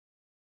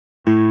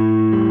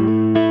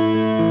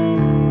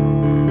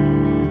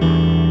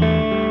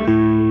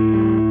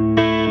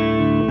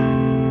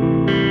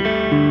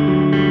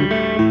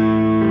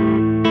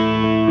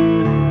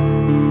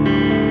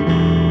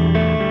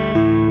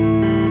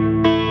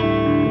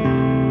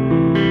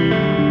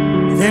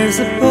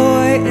There's a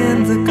boy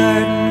in the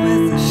garden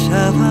with a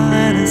shovel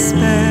and a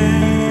spade.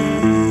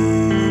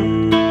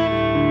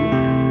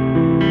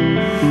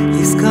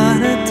 He's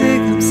gonna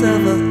dig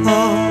himself a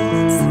hole,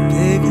 it's the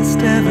biggest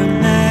ever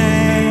made.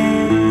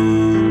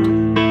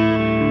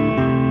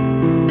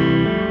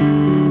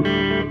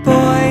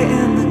 Boy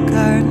in the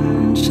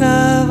garden,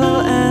 shovel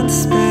and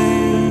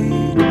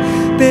spade,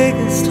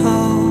 biggest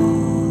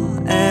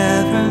hole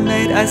ever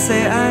made. I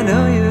say, I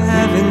know you're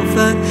having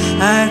fun,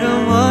 I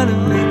don't want to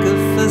make a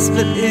fuss,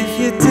 but if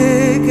you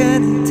dig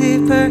any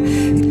deeper,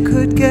 it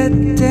could get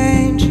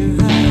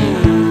dangerous.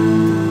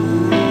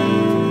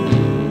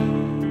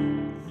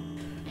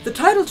 The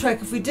title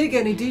track, If We Dig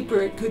Any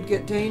Deeper, It Could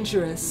Get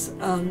Dangerous,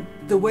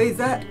 the way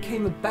that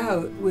came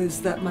about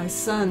was that my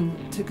son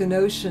took a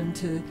notion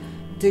to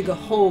dig a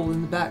hole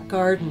in the back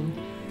garden,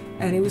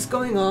 and he was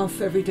going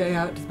off every day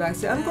out to the back,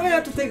 saying, I'm going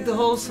out to dig the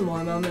hole some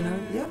more, Mum,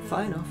 and yeah,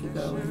 fine, off you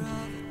go,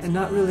 and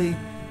not really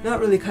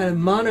kind of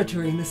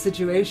monitoring the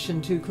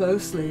situation too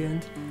closely.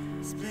 And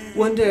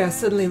one day I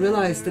suddenly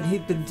realized that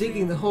he'd been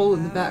digging the hole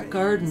in the back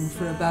garden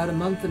for about a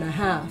month and a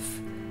half,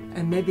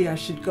 and maybe I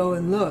should go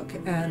and look.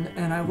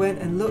 And I went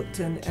and looked,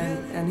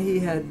 and he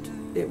had,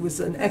 it was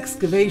an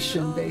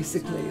excavation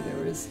basically.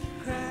 There was,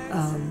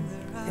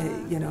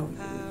 you know,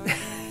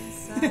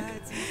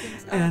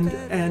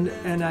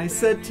 and I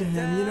said to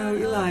him, you know,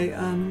 Eli,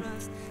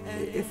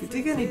 if you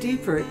dig any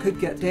deeper, it could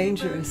get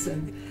dangerous.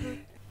 And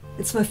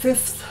it's my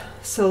 5th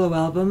solo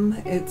album.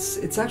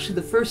 It's actually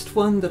the first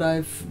one that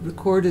I've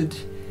recorded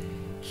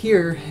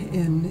here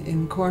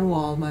in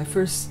Cornwall. My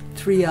first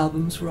 3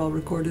 albums were all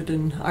recorded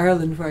in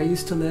Ireland, where I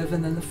used to live,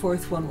 and then the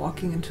 4th one,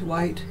 Walking Into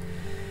White,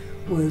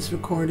 was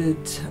recorded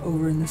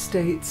over in the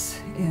States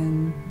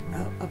in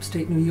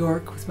upstate New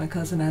York with my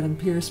cousin Adam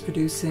Pierce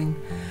producing.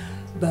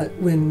 But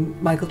when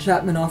Michael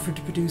Chapman offered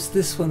to produce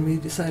this one, we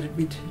decided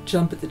we'd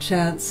jump at the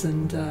chance,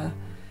 and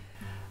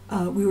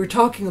we were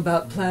talking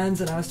about plans,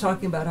 and I was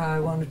talking about how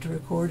I wanted to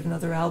record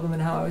another album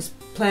and how I was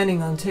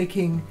planning on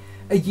taking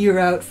a year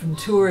out from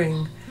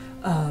touring.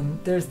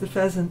 There's the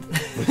pheasant.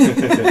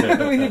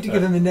 We need to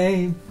give him a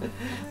name.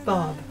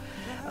 Bob.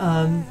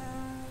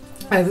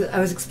 I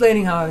was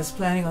explaining how I was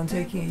planning on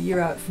taking a year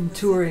out from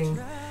touring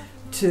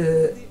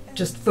to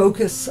just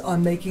focus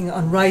on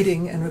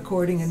writing and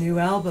recording a new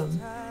album.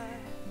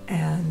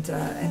 And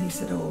he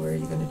said, oh, where are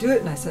you going to do it?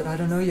 And I said, I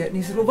don't know yet. And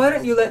he said, well, why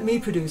don't you let me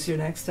produce your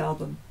next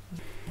album?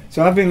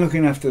 So I've been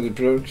looking after the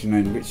production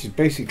end, which is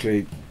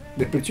basically,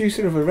 the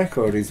producer of a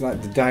record is like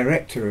the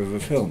director of a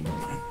film.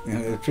 You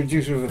know, the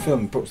producer of a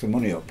film puts the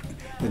money up.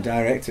 The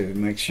director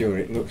makes sure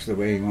it looks the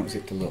way he wants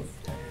it to look.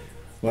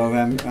 Well,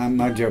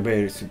 my job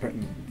here is to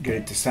get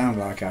it to sound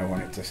like I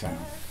want it to sound.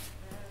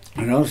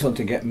 And also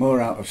to get more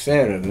out of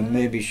Sarah than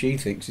maybe she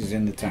thinks is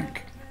in the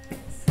tank.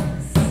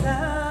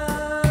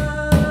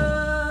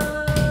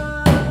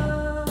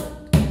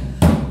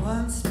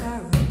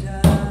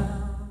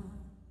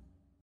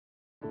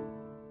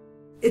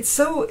 It's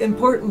so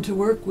important to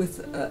work with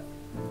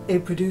a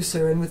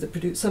producer, and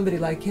with somebody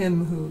like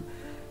him who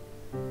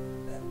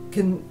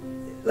can,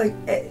 like,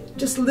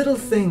 just little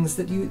things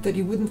that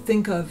you wouldn't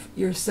think of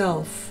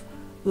yourself,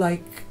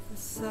 like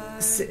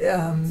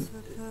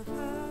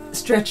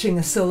stretching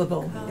a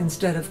syllable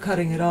instead of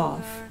cutting it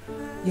off,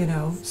 you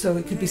know. So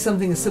it could be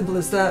something as simple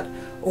as that,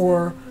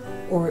 or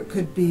it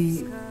could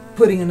be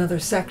putting another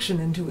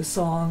section into a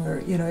song, or,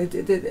 you know,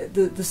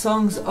 the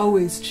songs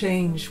always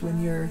change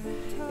when you're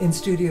in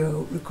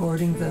studio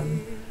recording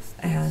them,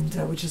 and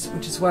which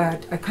is why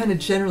I kind of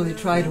generally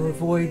try to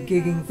avoid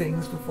gigging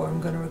things before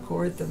I'm going to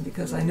record them,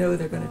 because I know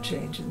they're going to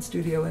change in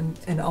studio,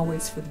 and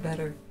always for the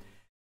better.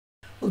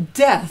 Well,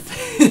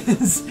 death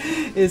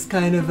is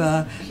kind of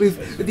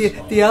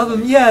the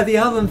album. Yeah, the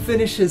album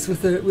finishes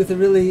with a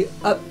really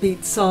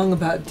upbeat song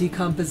about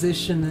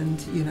decomposition,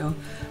 and, you know,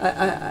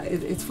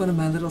 it's one of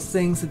my little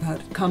things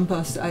about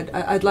compost.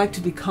 I'd like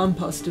to be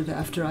composted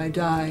after I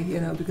die, you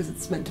know, because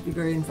it's meant to be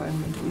very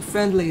environmentally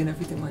friendly and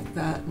everything like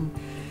that. And,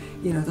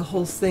 you know, the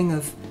whole thing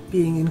of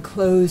being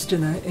enclosed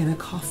in a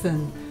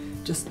coffin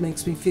just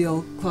makes me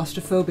feel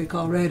claustrophobic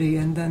already.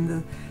 And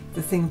then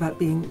the thing about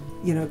being,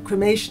 you know,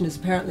 cremation is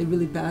apparently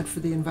really bad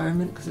for the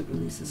environment because it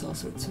releases all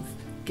sorts of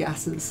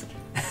gases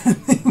and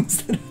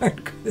things that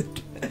aren't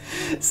good.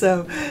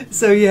 So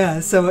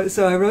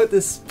I wrote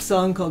this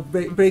song called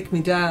Break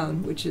Me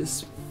Down, which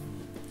is,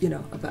 you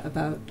know,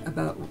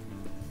 about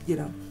you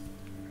know,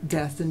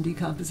 death and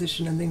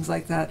decomposition and things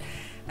like that.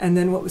 And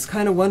then what was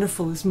kind of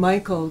wonderful is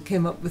Michael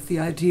came up with the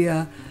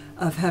idea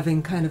of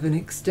having kind of an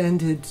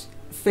extended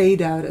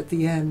fade out at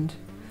the end,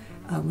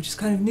 which is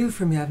kind of new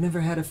for me. I've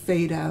never had a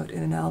fade out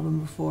in an album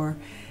before,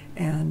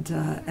 and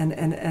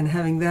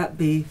having that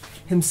be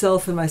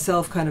himself and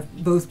myself kind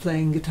of both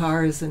playing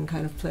guitars and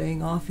kind of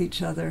playing off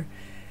each other,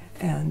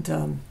 and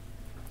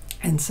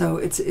so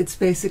it's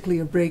basically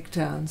a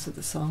breakdown. So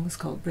the song is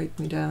called Break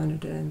Me Down,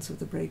 and it ends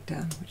with a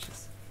breakdown, which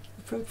is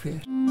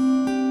appropriate.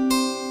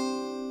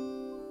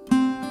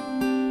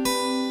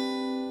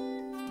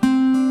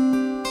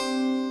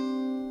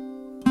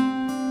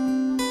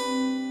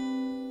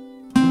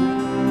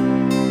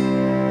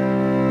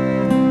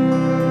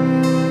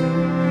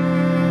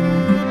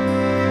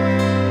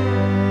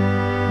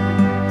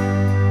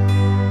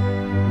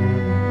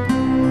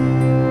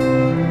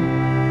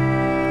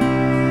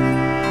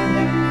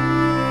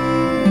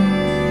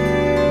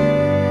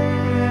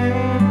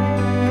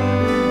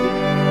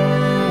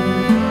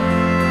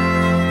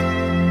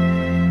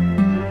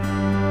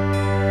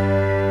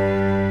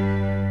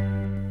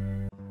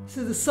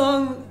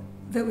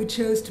 that we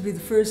chose to be the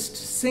first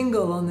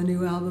single on the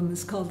new album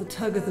is called The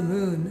Tug of the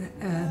Moon,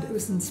 and it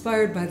was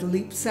inspired by the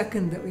leap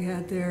second that we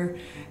had there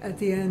at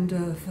the end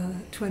of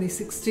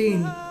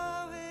 2016.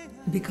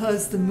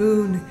 Because the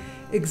moon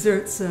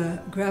exerts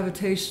a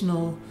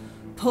gravitational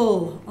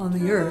pull on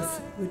the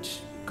Earth, which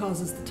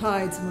causes the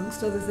tides,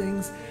 amongst other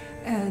things,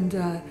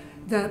 and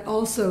that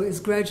also is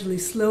gradually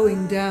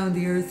slowing down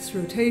the Earth's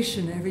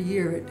rotation every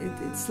year.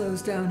 It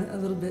slows down a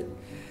little bit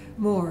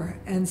more,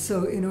 and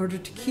so in order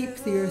to keep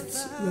the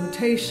Earth's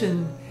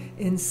rotation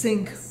in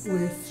sync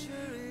with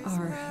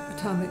our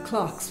atomic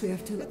clocks, we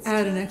have to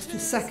add an extra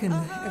second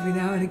every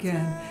now and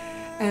again.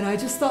 And I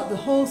just thought the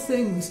whole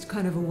thing was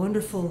kind of a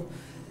wonderful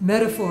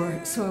metaphor,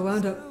 so I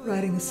wound up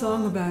writing a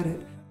song about it.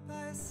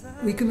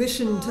 We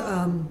commissioned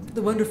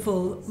the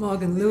wonderful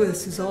Mawgan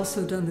Lewis, who's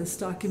also done this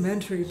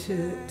documentary,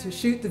 to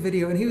shoot the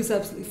video, and he was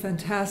absolutely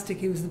fantastic.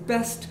 He was the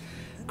best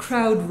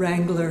crowd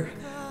wrangler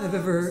I've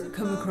ever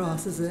come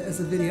across as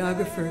a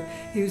videographer.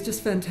 He was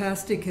just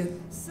fantastic at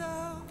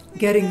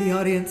getting the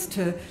audience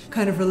to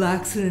kind of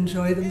relax and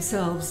enjoy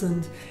themselves,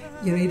 and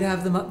you know, he'd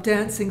have them up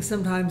dancing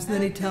sometimes, and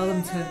then he'd tell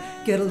them to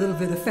get a little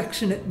bit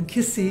affectionate and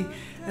kissy,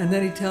 and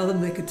then he'd tell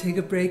them they could take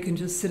a break and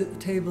just sit at the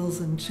tables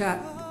and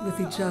chat with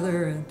each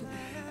other,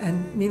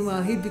 and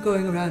meanwhile he'd be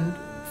going around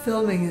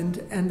filming,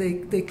 and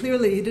they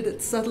clearly, he did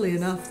it subtly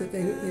enough that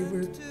they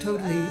were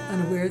totally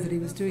unaware that he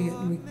was doing it,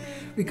 and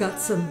we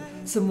got some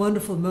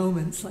wonderful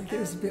moments. Like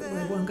there's a bit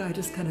where one guy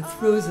just kind of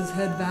throws his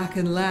head back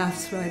and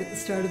laughs right at the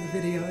start of the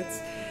video.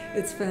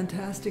 It's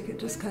fantastic. It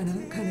just kind of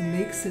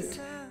makes it.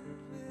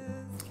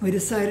 We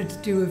decided to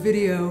do a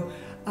video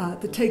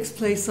that takes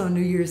place on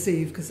New Year's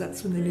Eve, because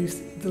that's when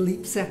the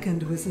leap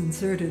second was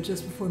inserted,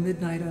 just before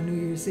midnight on New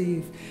Year's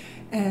Eve.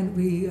 And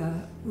we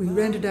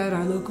rented out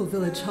our local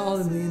village hall,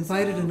 and we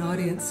invited an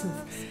audience of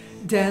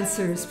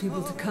dancers,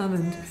 people to come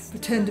and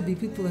pretend to be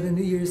people at a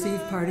New Year's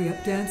Eve party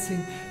up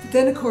dancing. But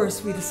then, of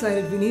course, we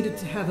decided we needed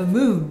to have a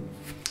moon.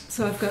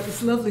 So I've got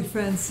this lovely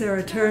friend,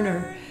 Sarah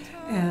Turner,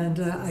 and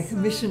I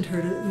commissioned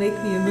her to make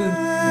me a moon.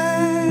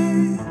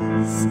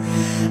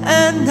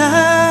 And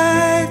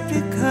night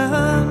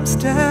becomes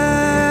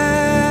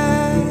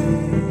day.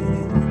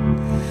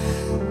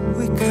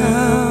 We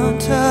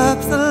count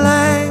up the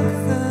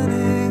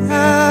lengthening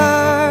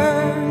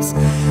hours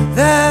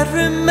that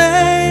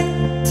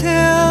remain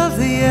till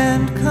the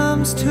end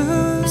comes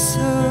too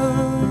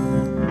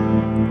soon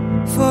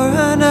for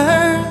an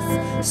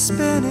earth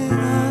spinning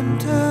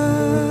under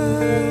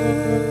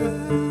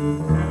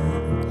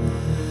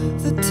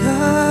the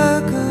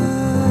tug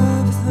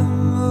of the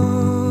moon.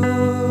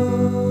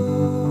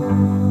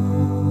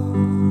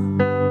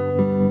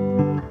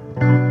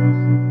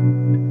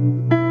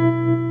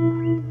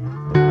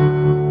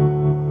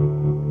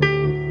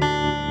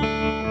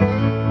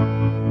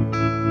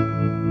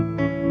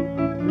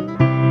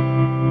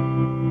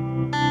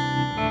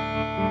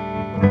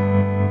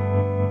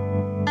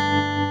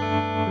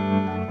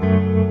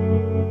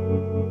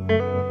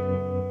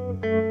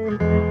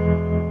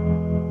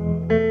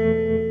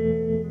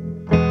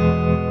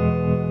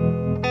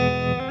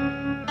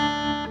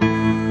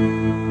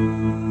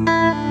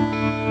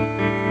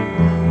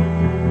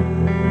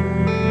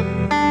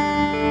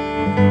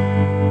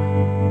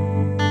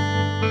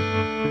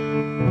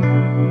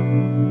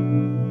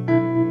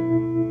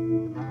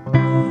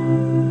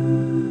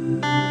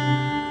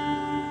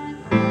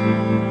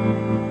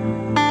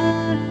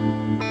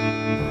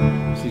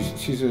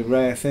 She's a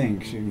rare thing.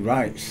 She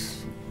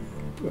writes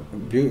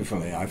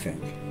beautifully, I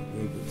think.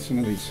 Some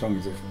of these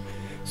songs are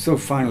so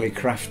finely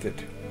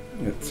crafted.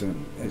 It's a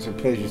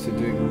pleasure to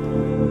do.